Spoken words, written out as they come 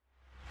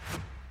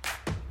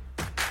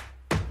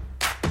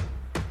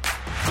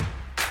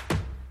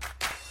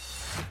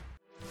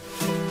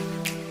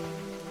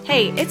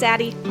Hey, it's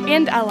Addie.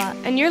 And Ella,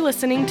 and you're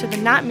listening to the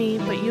Not Me,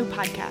 But You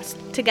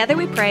podcast. Together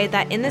we pray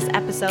that in this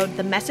episode,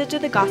 the message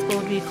of the gospel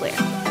will be clear,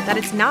 that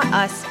it's not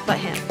us, but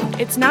Him.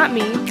 It's not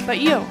me, but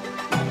you.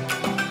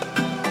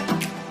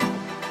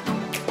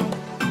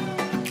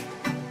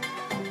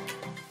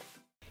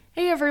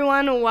 Hey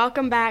everyone,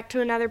 welcome back to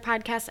another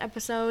podcast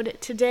episode.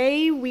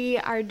 Today we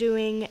are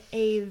doing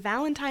a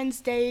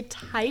Valentine's Day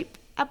type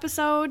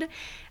episode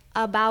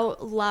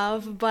about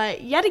love,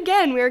 but yet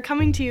again we are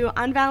coming to you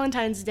on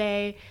Valentine's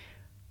Day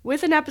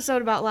with an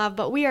episode about love,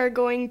 but we are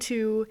going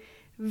to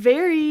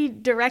very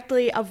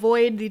directly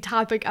avoid the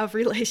topic of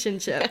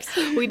relationships.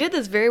 We did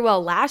this very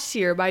well last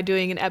year by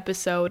doing an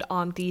episode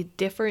on the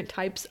different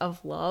types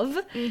of love.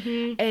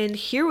 And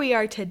here we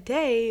are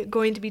today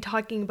going to be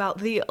talking about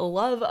the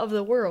love of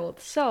the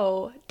world.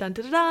 So, dun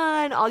dun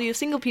dun, all you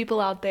single people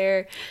out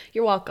there,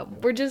 you're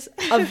welcome. We're just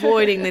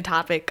avoiding the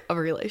topic of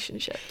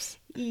relationships.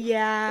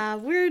 Yeah,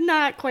 we're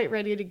not quite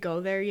ready to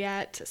go there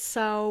yet,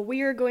 so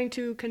we are going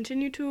to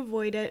continue to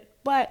avoid it,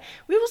 but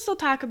we will still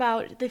talk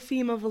about the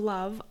theme of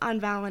love on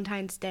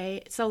Valentine's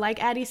Day. So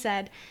like Addie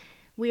said,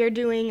 we are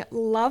doing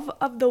love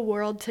of the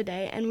world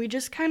today, and we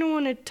just kind of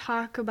want to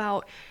talk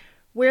about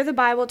where the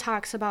Bible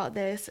talks about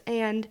this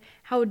and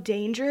how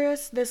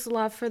dangerous this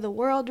love for the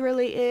world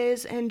really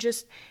is, and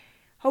just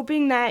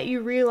hoping that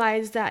you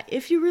realize that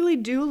if you really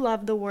do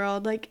love the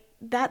world,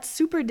 that's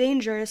super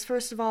dangerous,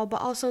 first of all,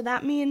 but also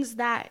that means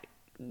that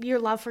your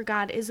love for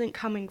God isn't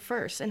coming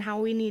first, and how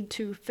we need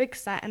to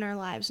fix that in our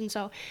lives. And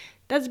so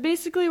that's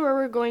basically where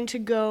we're going to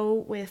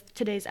go with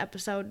today's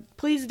episode.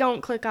 Please don't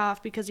click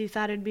off because you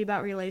thought it'd be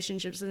about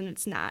relationships and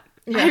it's not.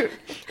 Yeah.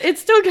 It's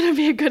still going to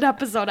be a good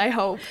episode, I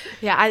hope.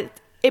 Yeah,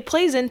 it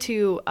plays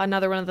into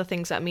another one of the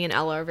things that me and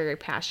Ella are very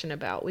passionate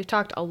about. We've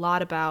talked a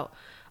lot about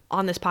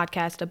on this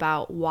podcast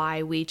about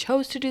why we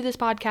chose to do this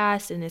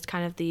podcast, and it's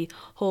kind of the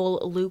whole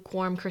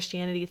lukewarm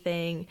Christianity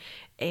thing,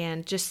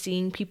 and just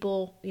seeing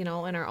people, in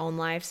our own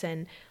lives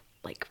and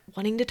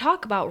wanting to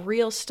talk about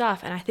real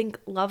stuff. And I think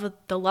the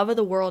love of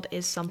the world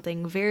is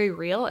something very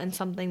real, and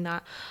something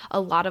that a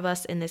lot of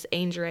us in this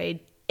age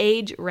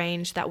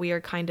range that we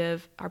are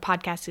our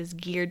podcast is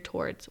geared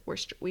towards,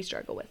 we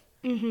struggle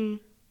with.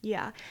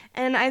 Yeah,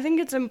 and I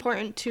think it's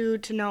important to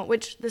note,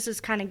 which this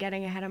is kind of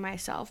getting ahead of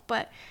myself,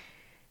 but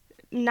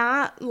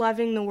not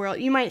loving the world.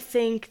 You might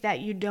think that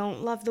you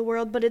don't love the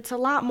world, but it's a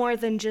lot more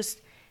than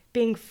just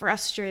being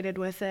frustrated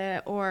with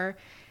it or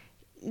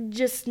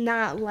just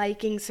not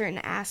liking certain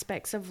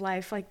aspects of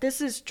life. This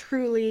is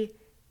truly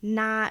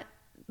not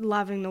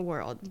loving the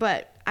world,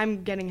 but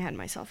I'm getting ahead of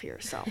myself here,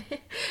 so.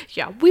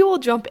 Yeah, we will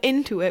jump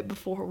into it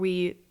before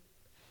we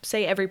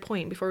say every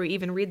point, before we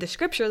even read the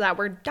scripture that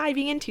we're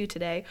diving into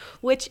today,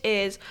 which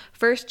is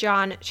 1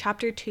 John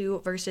chapter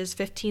 2, verses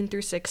 15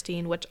 through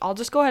 16, which I'll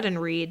just go ahead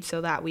and read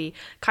so that we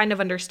kind of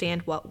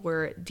understand what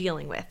we're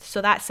dealing with. So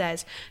that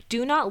says,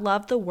 "Do not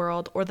love the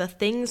world or the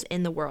things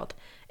in the world.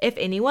 If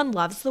anyone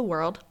loves the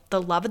world,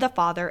 the love of the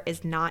Father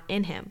is not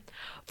in him.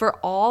 For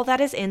all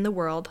that is in the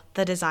world,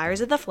 the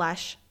desires of the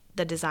flesh,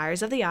 the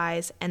desires of the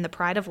eyes, and the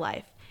pride of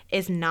life,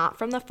 is not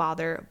from the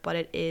Father, but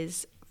it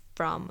is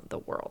from the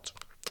world."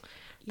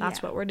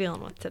 That's what we're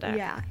dealing with today.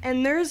 Yeah,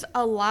 and there's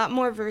a lot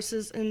more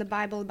verses in the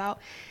Bible about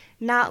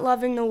not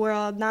loving the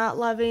world, not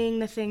loving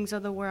the things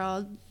of the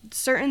world,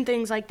 certain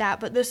things like that.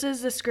 But this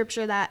is the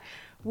scripture that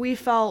we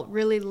felt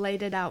really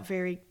laid it out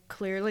very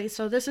clearly.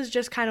 So this is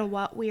just kind of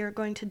what we are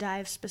going to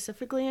dive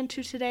specifically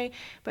into today.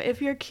 But if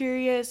you're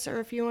curious or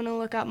if you want to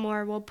look up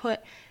more, we'll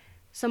put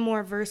some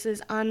more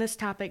verses on this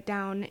topic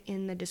down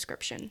in the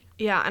description.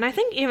 Yeah, and I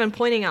think even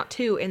pointing out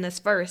too in this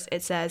verse,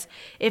 it says,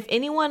 "If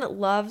anyone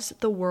loves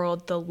the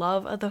world, the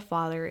love of the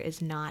Father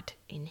is not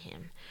in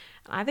him."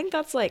 And I think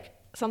that's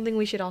something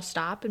we should all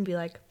stop and be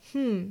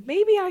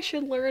maybe I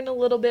should learn a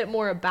little bit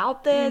more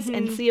about this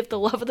and see if the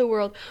love of the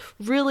world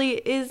really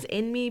is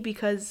in me,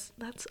 because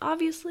that's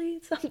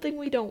obviously something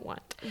we don't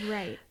want.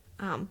 Right.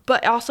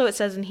 But also it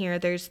says in here,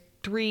 there's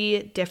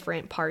 3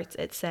 different parts.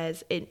 It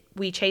says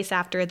we chase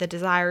after the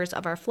desires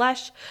of our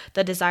flesh,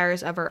 the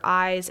desires of our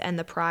eyes, and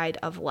the pride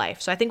of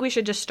life. So I think we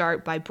should just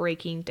start by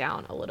breaking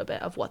down a little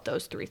bit of what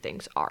those 3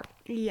 things are.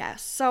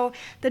 Yes. So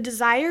the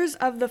desires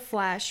of the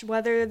flesh,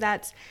 whether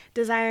that's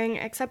desiring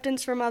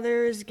acceptance from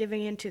others,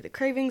 giving into the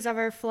cravings of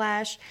our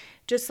flesh,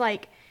 just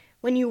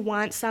when you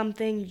want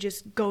something, you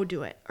just go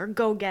do it or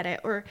go get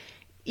it, or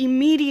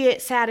immediate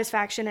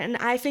satisfaction. And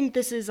I think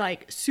this is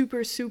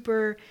super,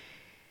 super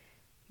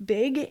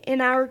big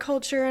in our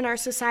culture and our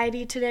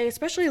society today,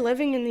 especially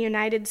living in the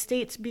United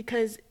States,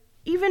 because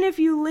even if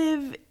you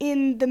live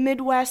in the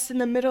Midwest in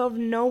the middle of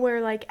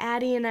nowhere like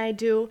Addie and I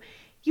do,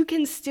 you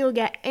can still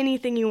get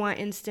anything you want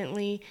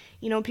instantly.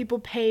 People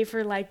pay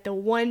for the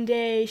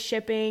 1-day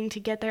shipping to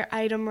get their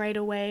item right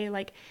away.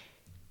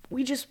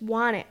 We just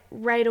want it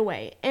right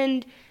away.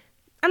 And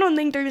I don't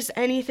think there's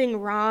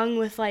anything wrong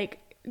with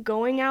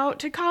going out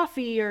to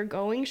coffee or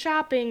going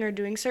shopping or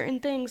doing certain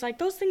things.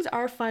 Those things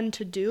are fun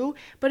to do,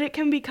 but it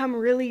can become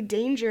really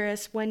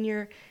dangerous when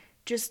you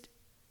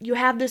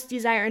have this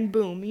desire and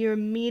boom, you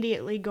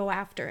immediately go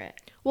after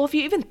it. Well, if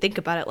you even think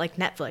about it, like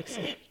Netflix,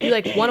 you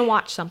like want to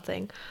watch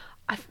something.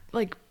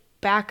 Like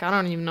back, I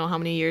don't even know how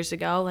many years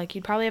ago, like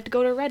you'd probably have to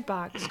go to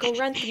Redbox, go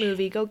rent the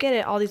movie, go get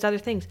it, all these other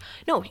things.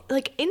 No,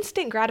 like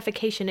instant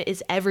gratification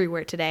is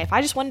everywhere today. If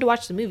I just wanted to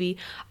watch the movie,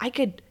 I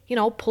could,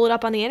 pull it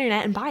up on the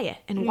internet and buy it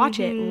and watch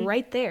it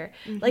right there.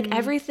 Like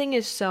everything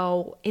is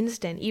so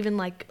instant, even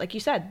like you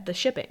said, the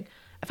shipping.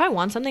 If I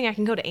want something, I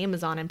can go to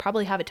Amazon and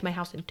probably have it to my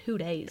house in 2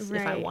 days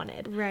if I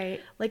wanted.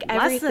 Right. Like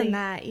less than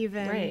that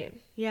even. Right.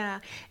 Yeah.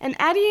 And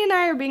Addie and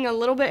I are being a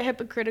little bit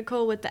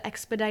hypocritical with the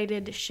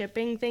expedited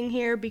shipping thing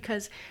here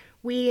because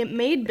we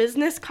made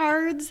business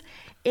cards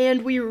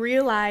and we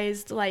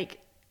realized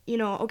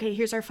okay,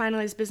 here's our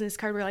finalized business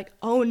card. We're like,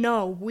 oh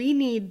no, we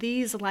need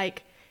these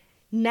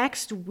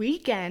next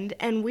weekend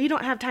and we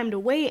don't have time to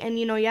wait, and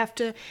you have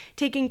to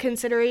take in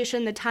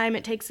consideration the time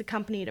it takes the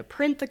company to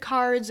print the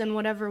cards and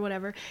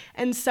whatever,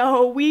 and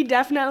so we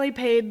definitely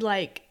paid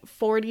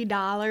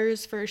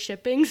 $40 for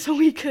shipping so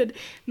we could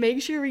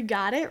make sure we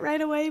got it right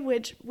away,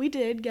 which we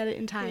did get it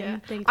in time.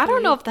 Thankfully. I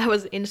don't know if that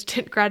was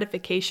instant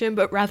gratification,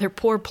 but rather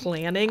poor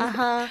planning.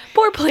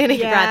 Poor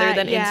planning rather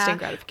than instant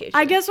gratification.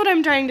 I guess what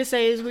I'm trying to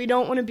say is we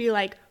don't want to be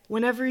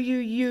whenever you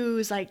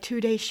use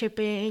 2-day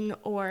shipping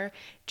or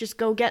just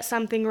go get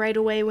something right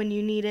away when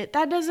you need it,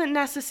 that doesn't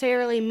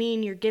necessarily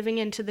mean you're giving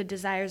in to the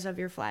desires of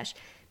your flesh.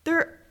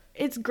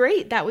 It's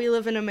great that we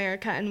live in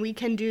America and we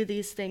can do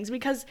these things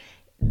because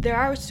there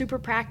are super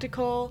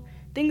practical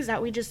things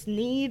that we just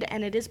need,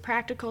 and it is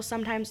practical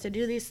sometimes to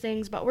do these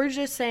things, but we're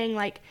just saying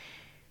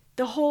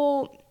the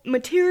whole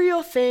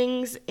material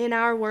things in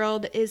our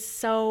world is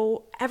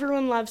so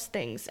everyone loves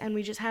things, and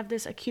we just have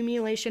this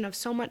accumulation of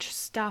so much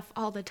stuff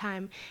all the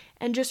time,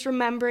 and just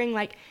remembering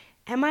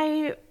am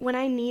I, when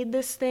I need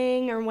this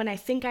thing or when I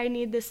think I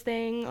need this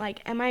thing,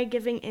 am I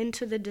giving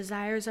into the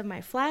desires of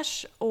my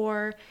flesh,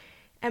 or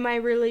am I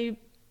really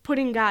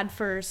putting God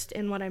first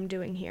in what I'm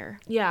doing here?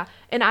 Yeah,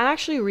 and I'm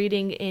actually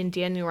reading in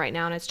Daniel right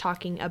now, and it's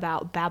talking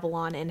about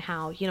Babylon and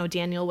how,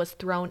 Daniel was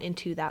thrown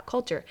into that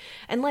culture.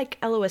 And like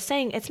Ella was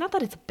saying, it's not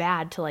that it's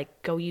bad to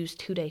go use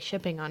 2-day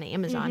shipping on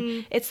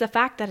Amazon. It's the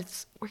fact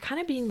that we're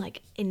kind of being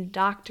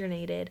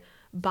indoctrinated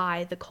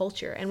by the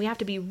culture, and we have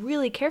to be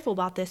really careful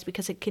about this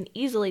because it can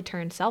easily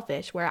turn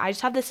selfish, where I just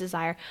have this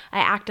desire, I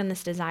act on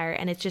this desire,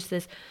 and it's just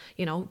this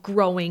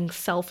growing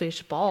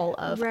selfish ball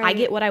of I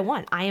get what I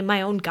want, I am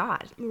my own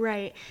God.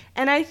 Right.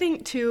 And I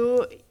think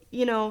too,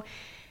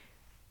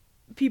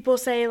 people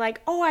say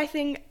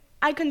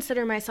I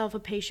consider myself a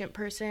patient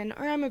person,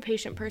 or I'm a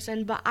patient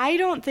person, but I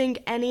don't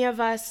think any of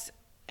us,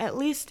 at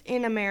least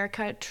in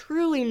America,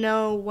 truly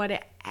know what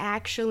it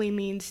actually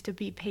means to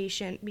be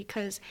patient,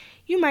 because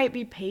you might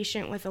be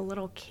patient with a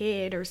little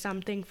kid or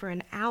something for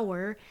an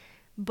hour,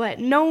 but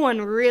no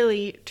one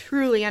really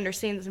truly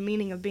understands the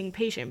meaning of being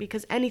patient,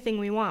 because anything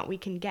we want we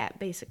can get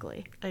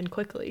basically and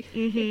quickly.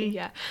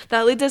 Yeah,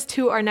 that leads us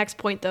to our next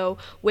point though,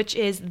 which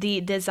is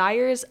the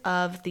desires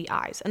of the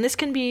eyes. And this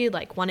can be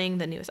wanting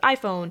the newest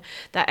iPhone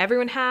that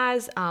everyone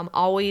has,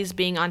 always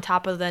being on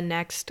top of the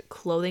next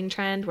clothing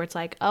trend where it's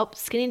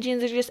skinny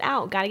jeans are just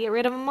out, gotta get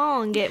rid of them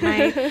all and get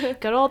my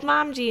good old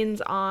mom jeans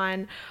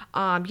on.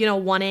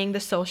 Wanting the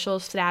social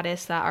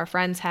status that our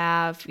friends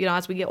have,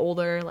 as we get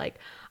older,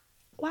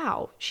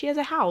 wow, she has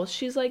a house,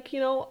 she's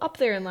up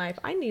there in life,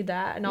 I need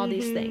that, and all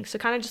these things. So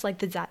kind of just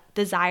the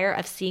desire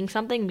of seeing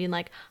something and being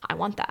I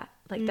want that,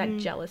 that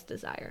jealous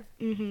desire.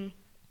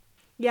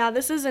 Yeah,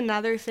 this is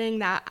another thing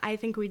that I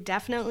think we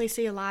definitely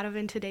see a lot of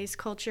in today's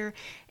culture,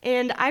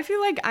 and I feel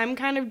like I'm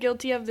kind of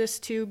guilty of this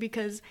too,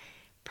 because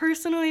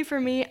personally for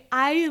me,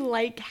 I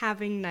like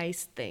having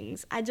nice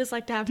things. I just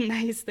like to have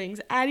nice things.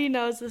 Addie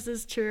knows this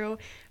is true,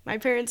 my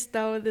parents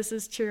know this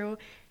is true.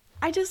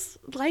 I just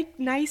like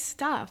nice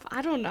stuff.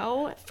 I don't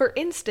know. For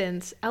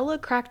instance, Ella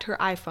cracked her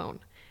iPhone,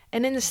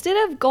 and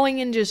instead of going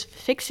and just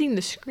fixing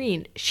the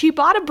screen, she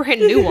bought a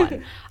brand new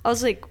one. I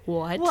was like,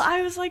 what? Well,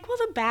 I was like,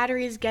 the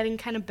battery is getting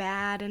kind of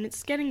bad and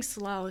it's getting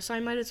slow, so I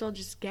might as well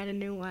just get a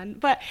new one.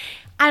 But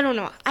I don't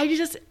know. I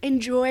just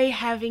enjoy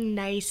having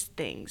nice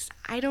things.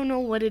 I don't know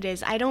what it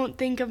is. I don't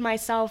think of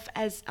myself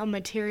as a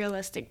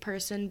materialistic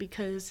person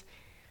because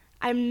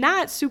I'm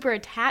not super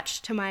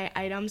attached to my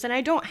items, and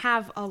I don't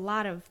have a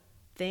lot of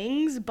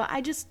things, but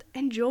I just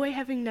enjoy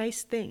having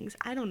nice things.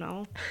 I don't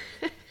know.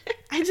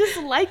 I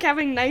just like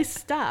having nice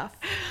stuff.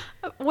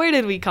 Where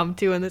did we come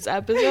to in this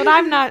episode?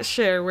 I'm not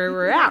sure where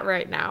we're at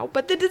right now,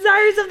 but the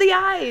desires of the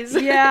eyes.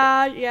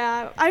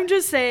 Yeah. I'm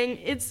just saying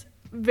it's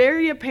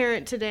very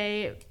apparent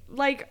today,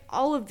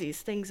 all of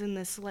these things in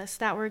this list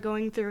that we're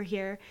going through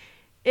here.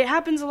 It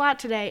happens a lot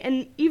today,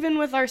 and even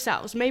with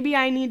ourselves. Maybe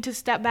I need to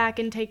step back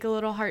and take a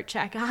little heart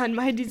check on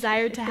my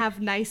desire to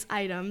have nice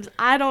items.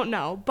 I don't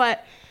know,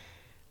 but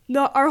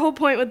our whole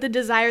point with the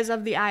desires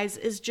of the eyes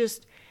is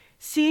just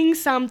seeing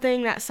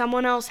something that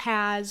someone else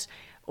has,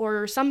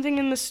 or something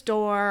in the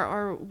store,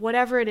 or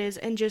whatever it is,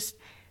 and just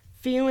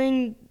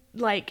feeling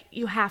like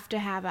you have to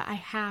have it. I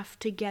have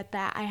to get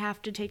that. I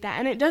have to take that.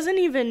 And it doesn't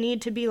even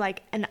need to be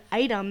an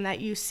item that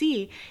you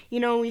see.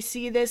 We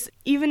see this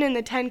even in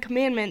the 10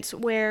 Commandments,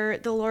 where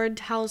the Lord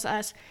tells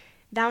us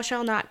thou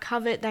shalt not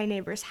covet thy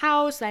neighbor's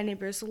house, thy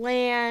neighbor's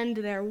land,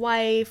 their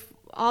wife,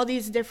 all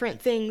these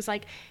different things.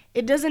 Like,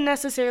 it doesn't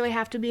necessarily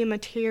have to be a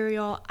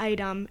material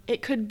item.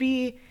 It could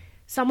be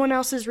someone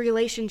else's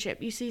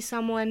relationship. You see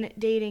someone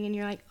dating and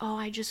you're like, oh,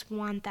 I just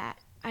want that.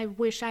 I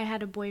wish I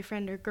had a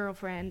boyfriend or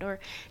girlfriend, or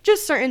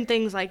just certain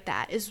things like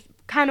that is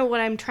kind of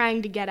what I'm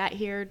trying to get at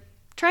here.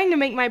 Trying to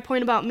make my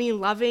point about me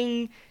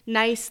loving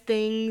nice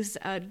things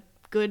a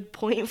good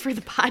point for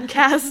the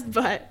podcast,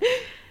 but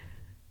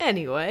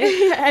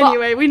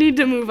anyway, we need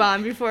to move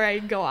on before I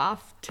go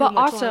off too much But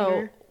also,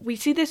 longer. we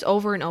see this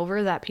over and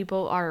over that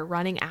people are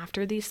running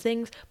after these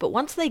things, but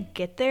once they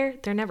get there,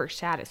 they're never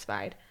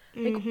satisfied.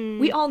 Like,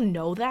 we all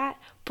know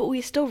that, but we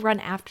still run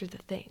after the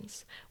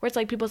things. Where it's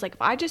like, people's like,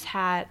 if I just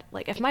had,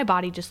 like, if my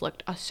body just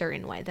looked a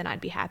certain way, then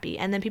I'd be happy.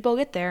 And then people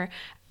get there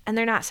and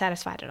they're not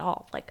satisfied at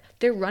all. Like,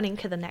 they're running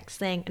to the next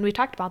thing. And we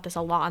talked about this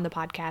a lot on the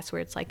podcast,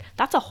 where it's like,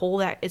 that's a hole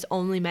that is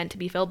only meant to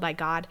be filled by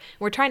God.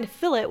 We're trying to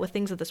fill it with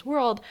things of this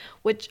world,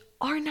 which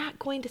are not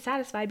going to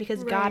satisfy,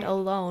 because God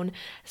alone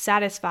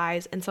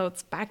satisfies. And so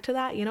it's back to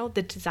that,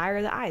 the desire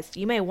of the eyes.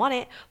 You may want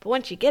it, but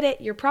once you get it,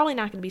 you're probably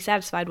not going to be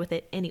satisfied with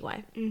it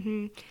anyway.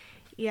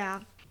 Yeah.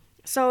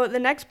 So the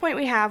next point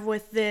we have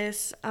with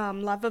this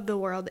love of the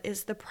world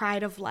is the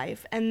pride of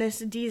life, and this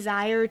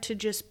desire to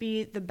just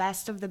be the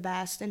best of the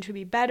best and to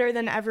be better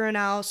than everyone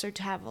else, or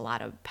to have a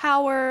lot of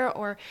power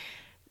or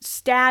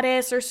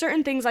status or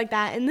certain things like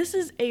that. And this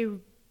is a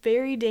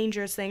very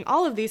dangerous thing.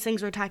 All of these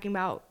things we're talking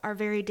about are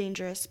very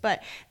dangerous,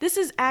 but this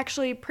is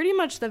actually pretty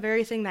much the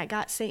very thing that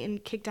got Satan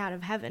kicked out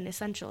of heaven,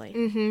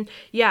 essentially.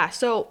 Yeah,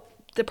 so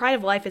the pride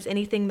of life is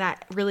anything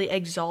that really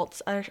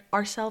exalts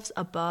ourselves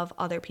above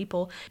other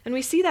people. And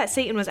we see that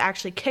Satan was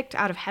actually kicked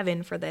out of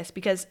heaven for this,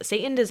 because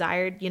Satan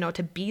desired,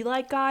 to be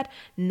like God,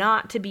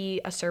 not to be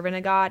a servant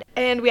of God.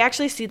 And we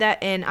actually see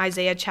that in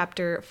Isaiah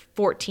chapter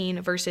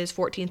 14, verses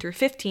 14 through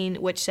 15,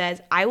 which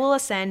says, I will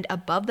ascend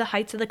above the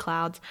heights of the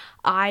clouds.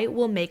 I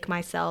will make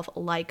myself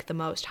like the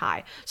Most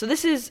High. So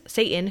this is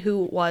Satan,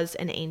 who was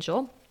an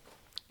angel.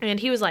 And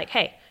he was like,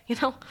 hey, this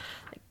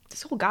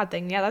whole God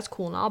thing, yeah, that's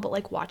cool and all, but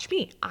like, watch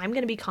me. I'm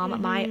going to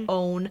become my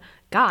own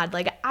God.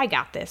 Like, I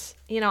got this.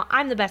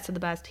 I'm the best of the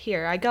best.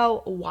 Here I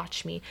go.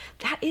 Watch me.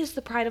 That is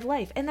the pride of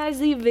life. And that is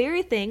the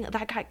very thing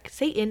that got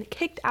Satan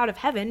kicked out of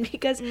heaven,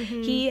 because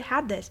he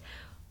had this.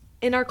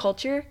 In our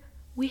culture,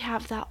 we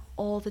have that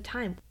all the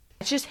time.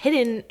 It's just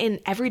hidden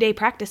in everyday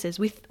practices.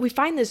 We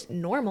find this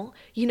normal,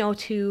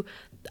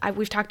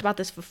 we've talked about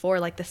this before,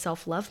 like the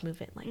self-love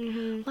movement, like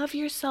love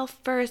yourself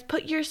first,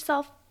 put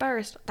yourself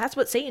first. That's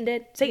what Satan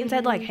did. Satan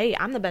said, like, hey,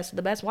 I'm the best of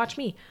the best, watch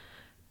me.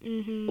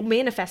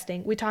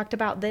 Manifesting, we talked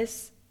about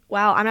this.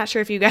 Well, I'm not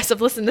sure if you guys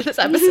have listened to this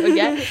episode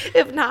yet.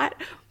 If not,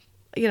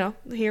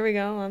 here we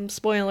go.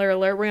 Spoiler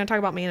alert, we're going to talk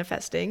about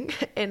manifesting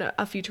in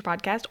a future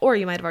podcast, or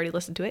you might have already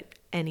listened to it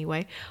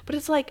anyway. But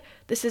it's like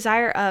this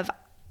desire of,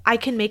 I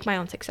can make my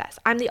own success.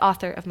 I'm the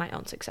author of my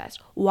own success.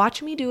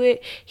 Watch me do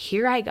it.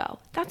 Here I go.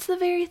 That's the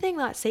very thing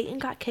that Satan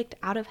got kicked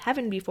out of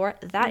heaven before.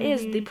 That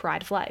is the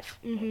pride of life.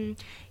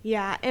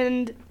 Yeah,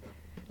 and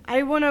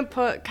I want to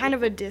put kind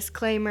of a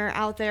disclaimer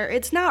out there.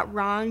 It's not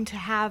wrong to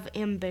have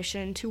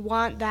ambition, to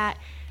want that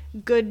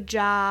good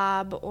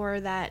job or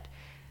that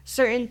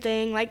certain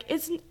thing. Like,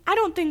 I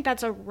don't think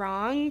that's a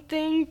wrong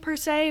thing per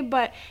se,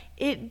 but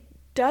it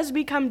does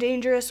become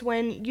dangerous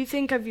when you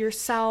think of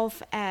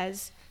yourself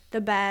as the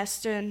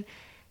best and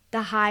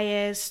the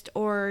highest,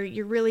 or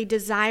you're really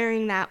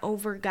desiring that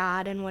over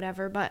God and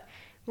whatever. But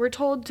we're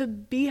told to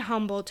be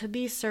humble, to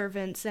be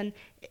servants, and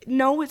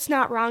no, it's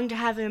not wrong to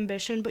have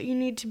ambition, but you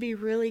need to be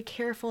really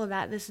careful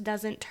that this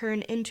doesn't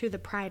turn into the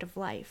pride of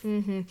life.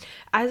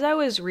 As I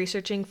was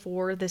researching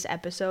for this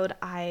episode,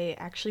 I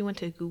actually went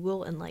to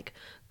Google and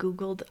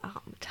Googled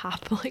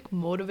top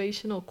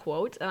motivational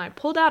quotes, and I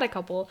pulled out a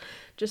couple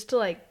just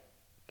to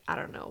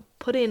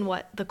put in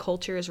what the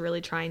culture is really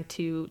trying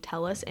to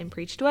tell us and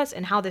preach to us,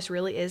 and how this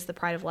really is the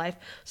pride of life.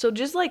 So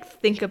just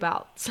think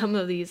about some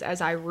of these as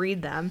I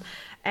read them.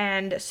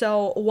 And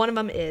so one of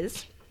them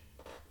is,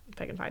 if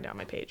I can find it on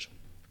my page,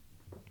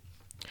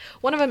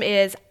 one of them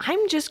is,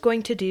 I'm just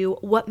going to do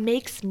what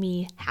makes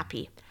me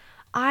happy.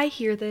 I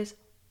hear this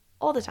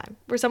all the time,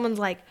 where someone's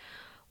like,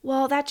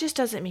 well, that just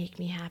doesn't make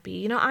me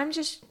happy. I'm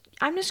just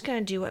going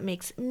to do what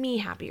makes me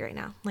happy right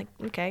now. Like,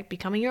 okay,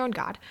 becoming your own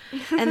God.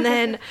 And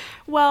then,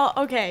 well,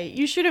 okay,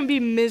 you shouldn't be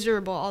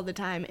miserable all the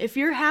time. If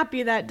you're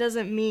happy, that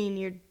doesn't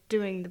mean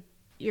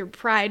you're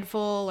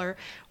prideful or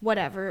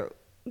whatever.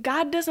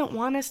 God doesn't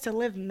want us to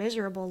live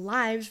miserable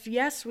lives.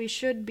 Yes, we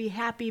should be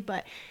happy,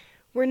 but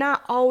we're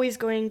not always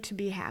going to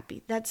be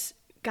happy.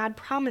 God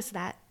promises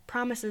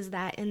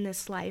that in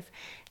this life.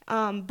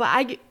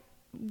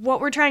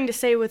 What we're trying to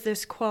say with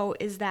this quote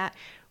is that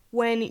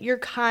when you're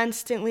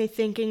constantly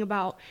thinking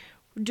about,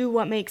 do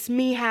what makes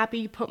me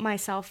happy, put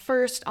myself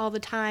first all the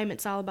time,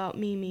 it's all about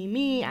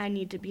me, I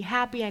need to be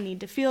happy, I need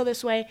to feel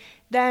this way,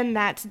 then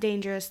that's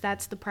dangerous.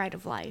 That's the pride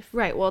of life.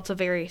 Right. Well, it's a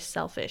very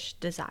selfish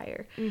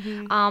desire.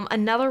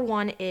 Another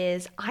one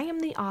is, I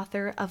am the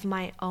author of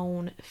my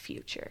own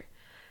future.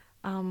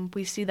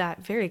 We see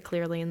that very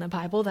clearly in the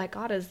Bible, that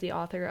God is the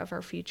author of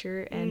our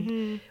future.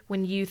 And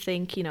when you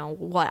think,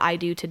 what I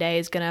do today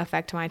is going to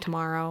affect my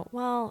tomorrow,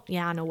 well,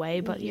 yeah, in a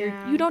way, but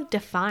you don't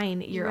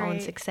define your own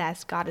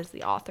success. God is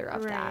the author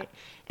of that.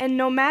 And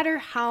no matter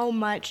how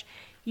much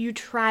you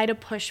try to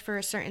push for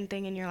a certain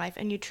thing in your life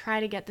and you try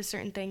to get the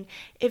certain thing,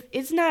 if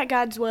it's not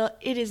God's will,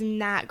 it is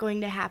not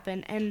going to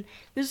happen. And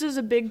this is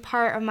a big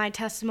part of my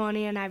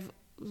testimony, and I've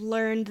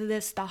learned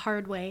this the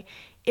hard way.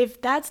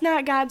 If that's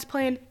not God's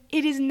plan,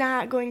 it is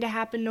not going to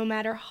happen no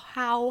matter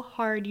how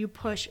hard you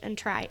push and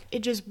try.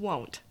 It just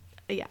won't.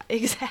 Yeah,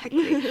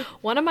 exactly.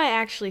 One of my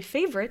actually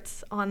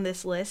favorites on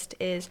this list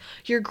is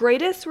your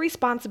greatest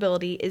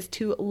responsibility is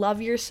to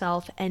love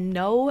yourself and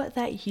know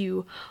that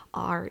you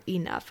are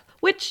enough,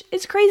 which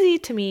is crazy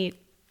to me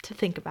to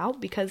think about,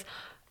 because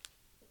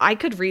I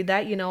could read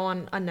that,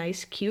 on a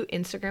nice, cute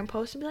Instagram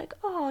post and be like,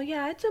 oh,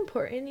 yeah, it's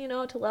important,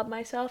 to love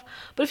myself.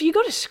 But if you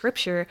go to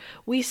scripture,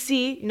 we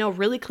see,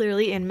 really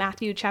clearly in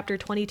Matthew chapter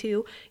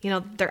 22,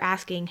 they're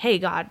asking, hey,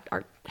 God,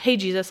 or hey,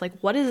 Jesus, like,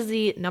 what is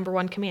the number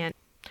one command?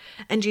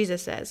 And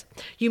Jesus says,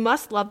 you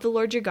must love the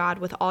Lord your God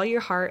with all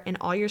your heart and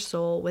all your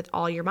soul, with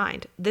all your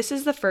mind. This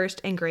is the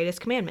first and greatest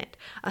commandment.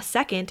 A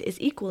second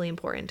is equally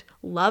important.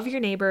 Love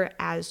your neighbor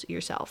as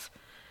yourself.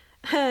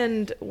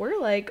 And we're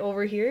like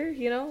over here,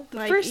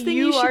 the first thing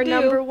you should are do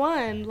number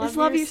one.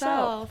 love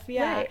yourself.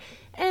 Yeah. Right.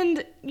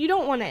 And you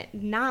don't want to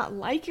not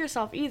like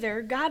yourself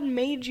either. God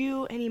made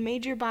you and he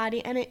made your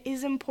body, and it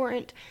is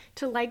important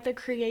to like the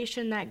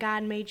creation that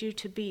God made you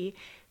to be,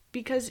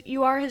 because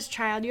you are his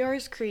child, you are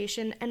his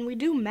creation, and we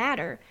do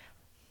matter.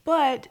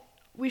 But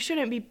we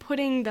shouldn't be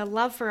putting the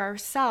love for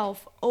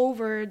ourselves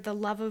over the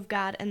love of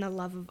God and the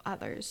love of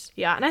others.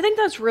 Yeah, and I think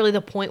that's really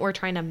the point we're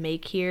trying to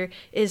make here,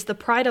 is the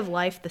pride of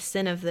life, the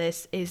sin of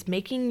this, is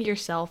making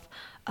yourself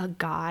a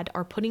god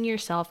or putting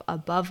yourself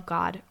above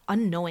God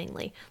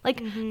unknowingly. Like,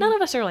 none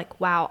of us are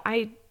like, wow,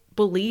 I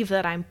believe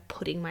that I'm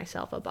putting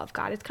myself above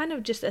God. It's kind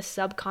of just a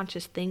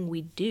subconscious thing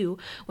we do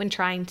when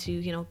trying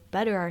to,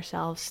 better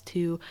ourselves,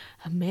 to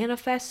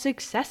manifest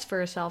success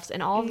for ourselves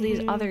and all of these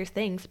other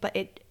things. But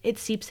it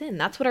seeps in.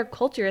 That's what our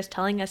culture is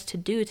telling us to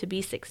do to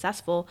be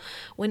successful,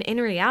 when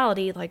in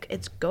reality, like,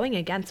 it's going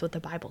against what the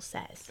Bible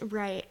says.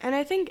 Right. And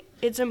I think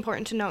it's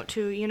important to note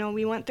too,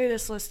 we went through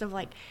this list of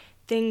like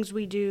things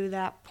we do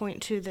that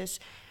point to this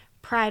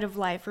pride of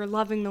life or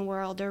loving the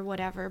world or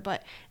whatever.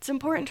 But it's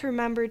important to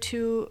remember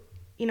to,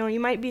 you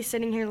might be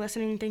sitting here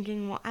listening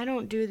thinking, well, I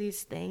don't do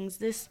these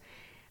things.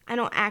 I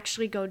don't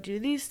actually go do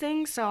these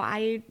things, so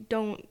I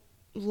don't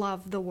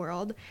love the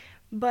world.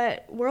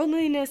 But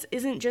worldliness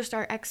isn't just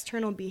our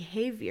external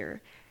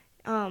behavior.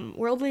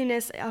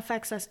 Worldliness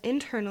affects us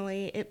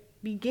internally. It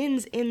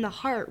begins in the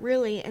heart,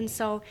 really. And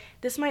so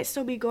this might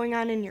still be going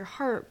on in your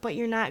heart, but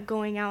you're not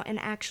going out and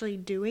actually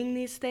doing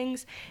these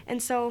things.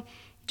 And so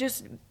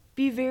just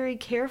be very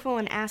careful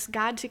and ask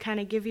God to kind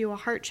of give you a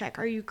heart check.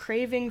 Are you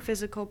craving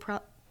physical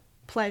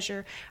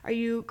pleasure? Are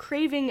you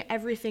craving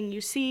everything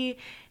you see?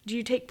 Do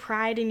you take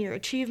pride in your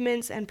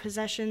achievements and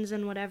possessions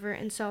and whatever?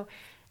 And so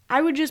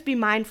I would just be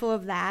mindful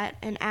of that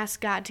and ask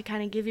God to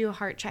kind of give you a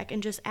heart check,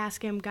 and just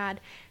ask him, God,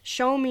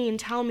 show me and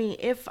tell me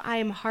if I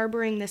am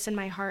harboring this in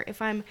my heart,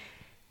 if I'm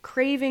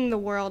craving the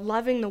world,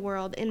 loving the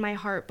world in my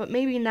heart, but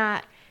maybe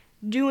not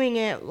doing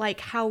it like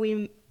how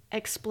we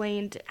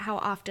explained how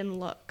often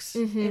looks,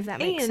 if that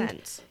makes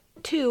sense.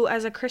 Too,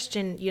 as a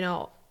Christian,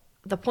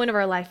 the point of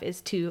our life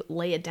is to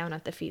lay it down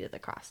at the feet of the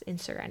cross in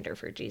surrender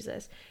for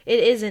Jesus.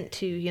 It isn't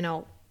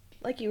to,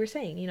 like you were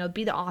saying,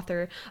 be the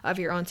author of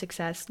your own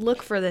success.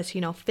 Look for this,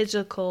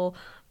 physical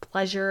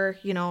pleasure,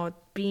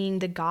 being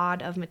the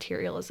god of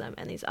materialism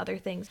and these other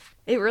things.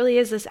 It really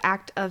is this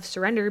act of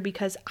surrender,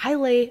 because I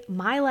lay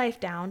my life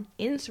down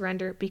in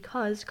surrender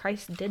because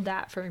Christ did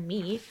that for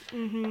me.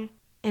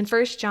 In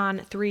 1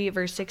 John 3,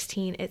 verse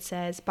 16, it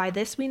says, by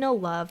this we know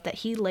love, that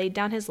he laid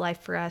down his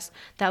life for us,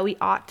 that we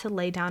ought to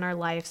lay down our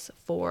lives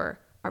for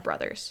our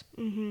brothers.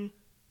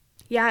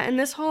 Yeah, and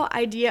this whole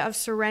idea of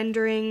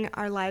surrendering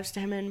our lives to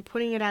him and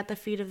putting it at the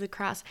feet of the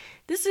cross,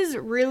 this is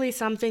really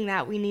something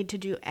that we need to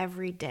do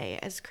every day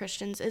as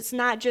Christians. It's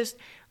not just,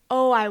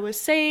 oh, I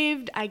was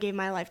saved, I gave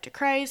my life to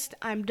Christ,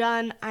 I'm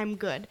done, I'm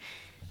good.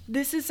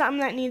 This is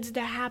something that needs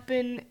to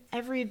happen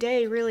every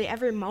day, really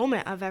every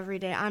moment of every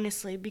day,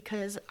 honestly,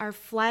 because our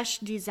flesh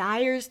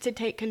desires to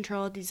take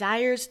control,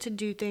 desires to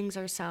do things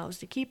ourselves,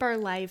 to keep our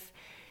life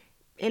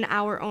in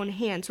our own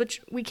hands,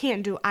 which we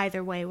can't do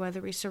either way,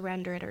 whether we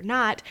surrender it or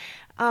not.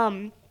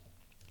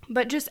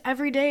 But just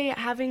every day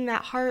having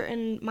that heart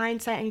and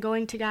mindset and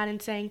going to God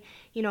and saying,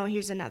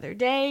 here's another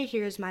day,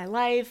 here's my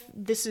life,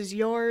 this is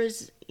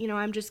yours,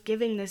 I'm just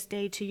giving this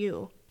day to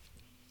you.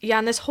 Yeah,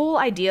 and this whole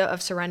idea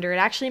of surrender, it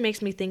actually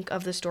makes me think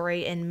of the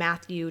story in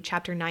Matthew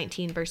chapter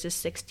 19, verses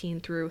 16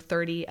 through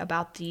 30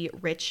 about the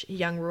rich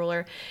young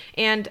ruler.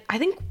 And I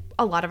think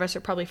a lot of us are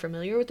probably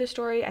familiar with this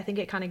story. I think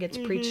it kind of gets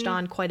preached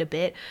on quite a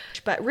bit.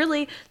 But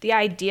really, the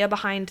idea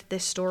behind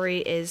this story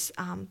is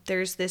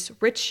there's this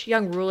rich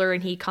young ruler,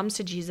 and he comes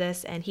to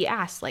Jesus and he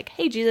asks, like,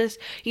 hey, Jesus,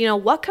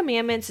 what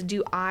commandments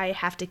do I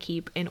have to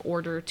keep in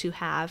order to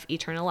have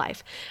eternal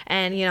life?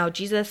 And,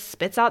 Jesus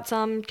spits out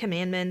some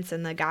commandments,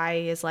 and the guy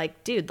is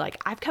like, dude,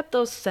 like, I've kept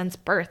those since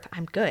birth.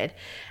 I'm good.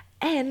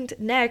 And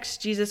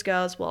next, Jesus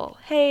goes, well,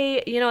 hey,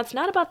 it's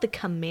not about the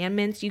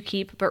commandments you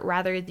keep, but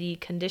rather the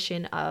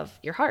condition of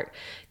your heart.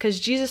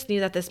 Because Jesus knew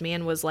that this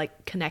man was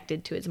like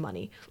connected to his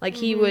money. Like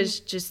he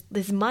was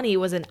this money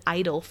was an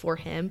idol for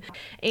him.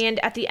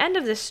 And at the end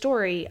of this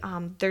story,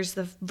 there's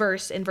the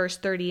verse in verse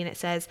 30, and it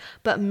says,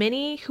 but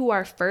many who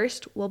are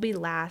first will be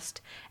last,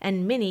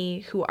 and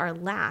many who are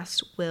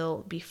last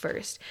will be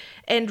first.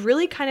 And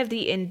really kind of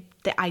the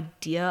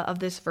idea of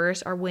this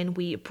verse, or when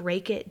we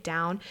break it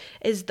down,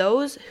 is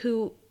those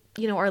who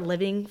are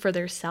living for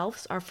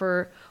themselves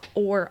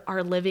or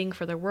are living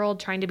for the world,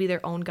 trying to be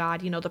their own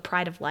God, the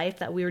pride of life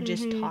that we were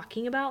just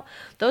talking about.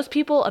 Those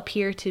people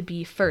appear to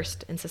be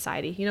first in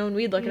society. When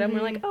we look at them,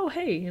 we're like, oh,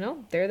 hey,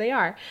 there they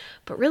are.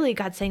 But really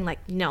God's saying,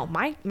 like, no,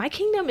 my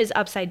kingdom is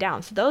upside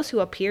down. So those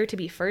who appear to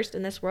be first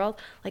in this world,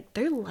 like,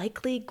 they're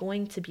likely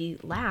going to be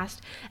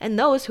last. And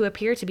those who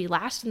appear to be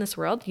last in this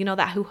world,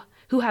 that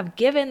who have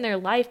given their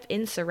life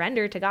in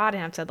surrender to God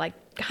and have said, like,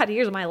 God,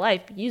 here's my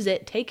life, use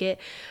it, take it,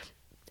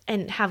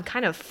 and have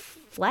kind of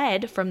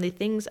fled from the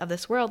things of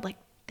this world, like,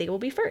 they will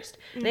be first.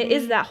 And it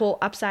is that whole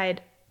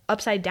upside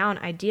down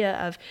idea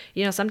of,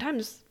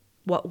 sometimes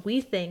what we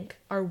think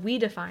or we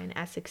define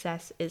as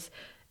success is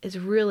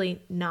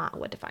really not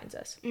what defines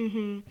us.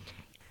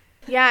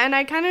 Yeah, and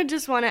I kind of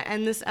just want to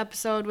end this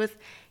episode with,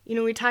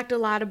 we talked a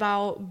lot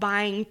about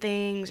buying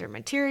things or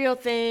material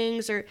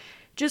things or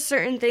just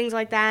certain things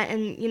like that.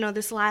 And,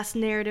 this last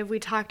narrative we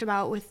talked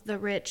about with the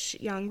rich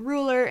young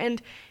ruler.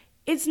 And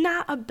it's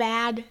not a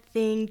bad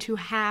thing to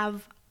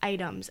have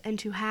items and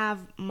to have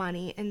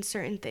money and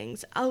certain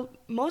things.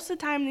 Most of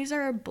the time, these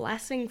are a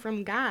blessing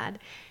from God.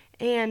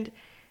 And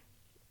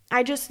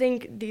I just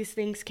think these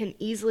things can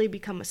easily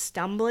become a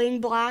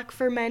stumbling block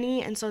for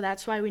many. And so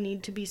that's why we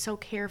need to be so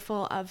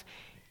careful of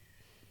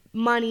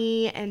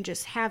money and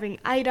just having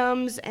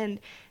items, and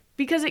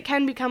because it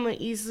can become an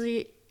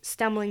easily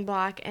stumbling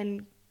block,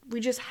 and we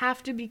just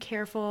have to be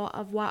careful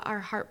of what our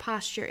heart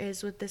posture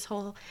is with this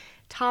whole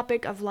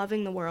topic of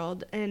loving the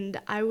world. And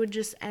I would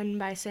just end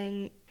by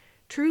saying,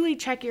 truly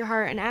check your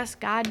heart and ask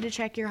God to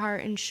check your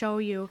heart and show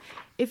you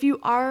if you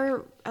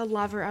are a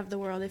lover of the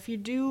world, if you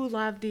do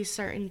love these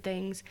certain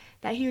things,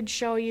 that he would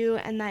show you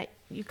and that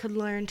you could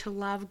learn to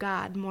love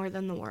God more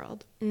than the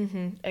world.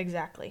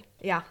 Exactly.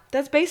 Yeah,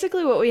 that's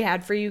basically what we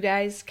had for you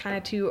guys, kind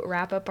of to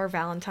wrap up our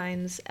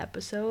Valentine's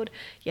episode.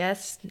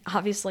 Yes,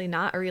 obviously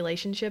not a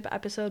relationship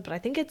episode, but I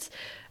think it's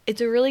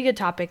a really good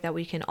topic that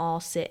we can all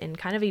sit and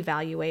kind of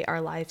evaluate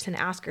our lives and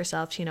ask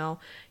ourselves,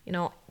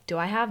 do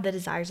I have the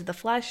desires of the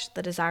flesh,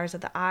 the desires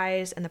of the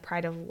eyes, and the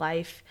pride of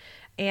life?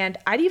 And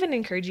I'd even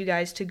encourage you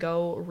guys to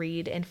go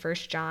read in 1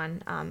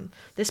 John.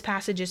 This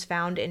passage is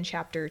found in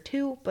chapter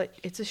 2, but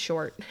it's a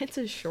short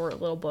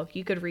little book.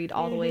 You could read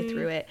all the way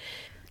through it.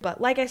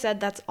 But like I said,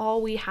 that's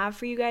all we have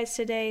for you guys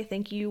today.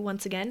 Thank you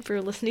once again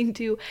for listening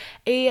to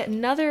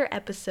another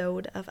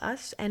episode of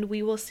us, and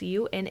we will see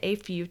you in a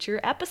future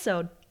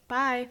episode.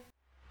 Bye.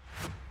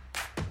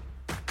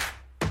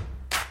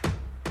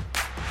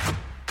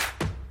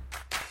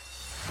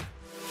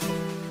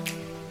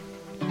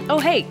 Oh,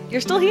 hey,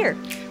 you're still here.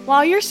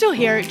 While you're still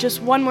here,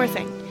 just one more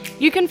thing.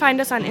 You can find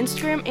us on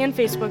Instagram and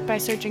Facebook by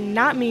searching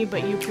Not Me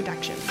But You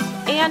Productions.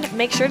 And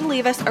make sure to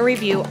leave us a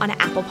review on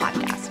Apple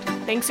Podcast.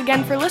 Thanks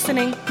again for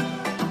listening.